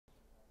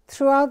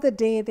Throughout the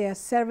day, there are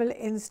several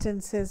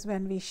instances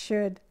when we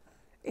should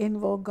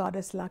invoke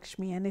Goddess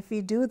Lakshmi, and if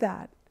we do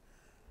that,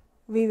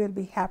 we will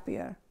be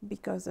happier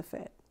because of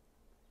it.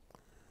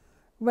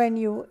 When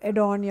you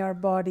adorn your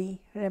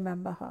body,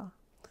 remember her.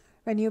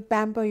 When you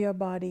pamper your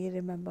body,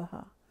 remember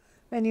her.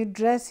 When you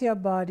dress your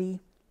body,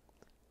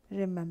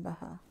 remember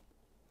her.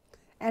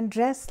 And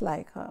dress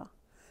like her,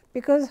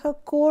 because her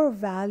core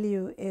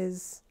value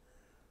is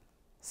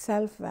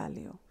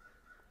self-value.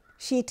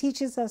 She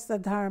teaches us the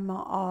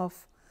Dharma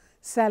of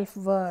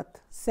self-worth,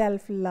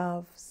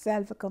 self-love,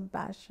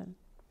 self-compassion.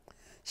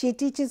 She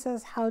teaches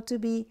us how to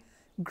be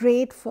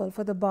grateful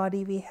for the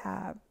body we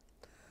have,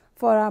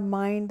 for our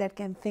mind that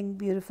can think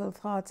beautiful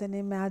thoughts and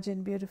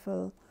imagine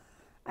beautiful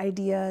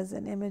ideas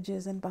and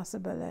images and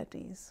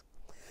possibilities.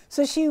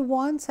 So she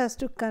wants us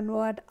to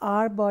convert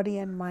our body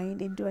and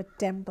mind into a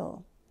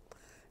temple,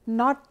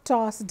 not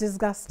toss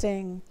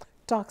disgusting,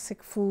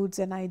 toxic foods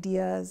and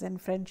ideas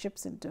and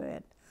friendships into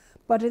it,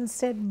 but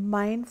instead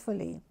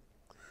mindfully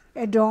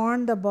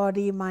adorn the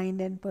body,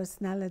 mind, and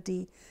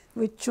personality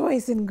with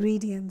choice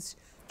ingredients,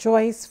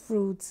 choice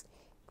foods,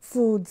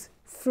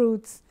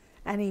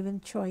 and even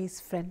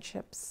choice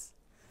friendships.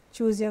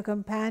 Choose your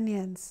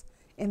companions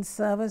in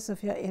service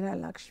of your inner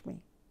Lakshmi.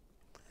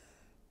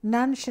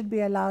 None should be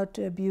allowed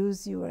to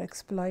abuse you or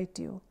exploit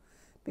you,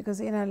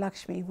 because inner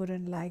Lakshmi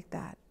wouldn't like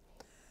that.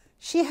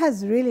 She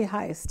has really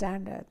high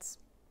standards.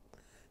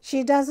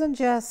 She doesn't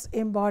just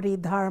embody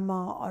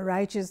dharma or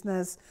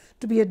righteousness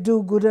to be a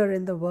do-gooder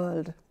in the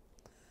world.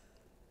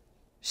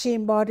 She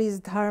embodies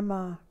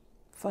dharma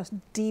for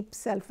deep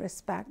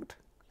self-respect,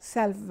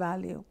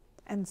 self-value,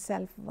 and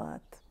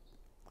self-worth.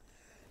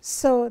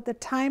 So the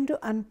time to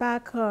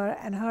unpack her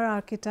and her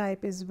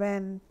archetype is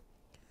when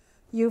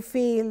you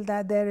feel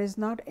that there is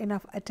not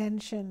enough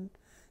attention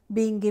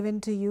being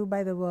given to you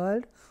by the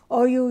world,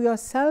 or you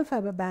yourself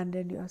have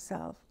abandoned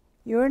yourself.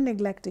 You're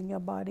neglecting your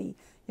body,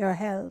 your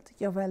health,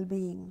 your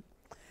well-being.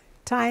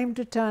 Time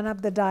to turn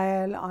up the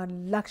dial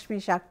on Lakshmi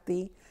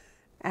Shakti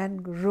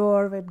and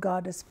roar with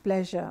goddess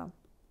pleasure.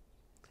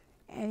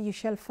 And you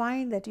shall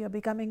find that you're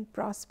becoming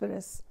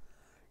prosperous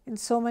in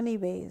so many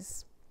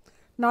ways.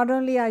 Not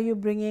only are you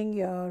bringing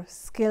your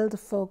skilled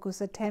focus,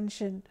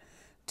 attention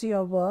to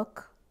your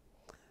work,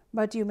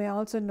 but you may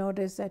also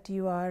notice that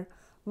you are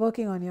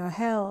working on your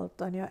health,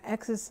 on your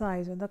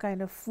exercise, on the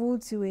kind of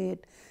foods you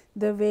eat,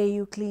 the way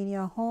you clean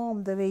your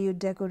home, the way you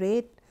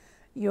decorate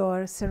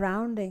your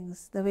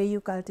surroundings, the way you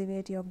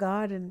cultivate your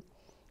garden,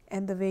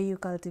 and the way you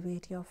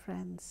cultivate your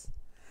friends.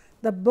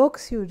 The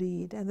books you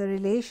read and the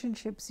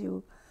relationships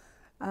you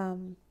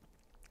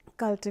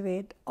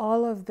cultivate,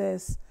 all of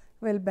this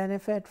will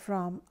benefit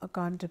from a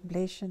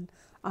contemplation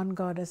on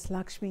Goddess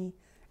Lakshmi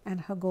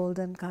and her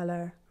golden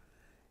color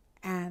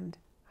and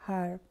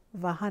her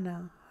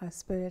Vahana, her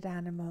spirit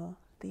animal,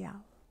 the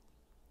owl.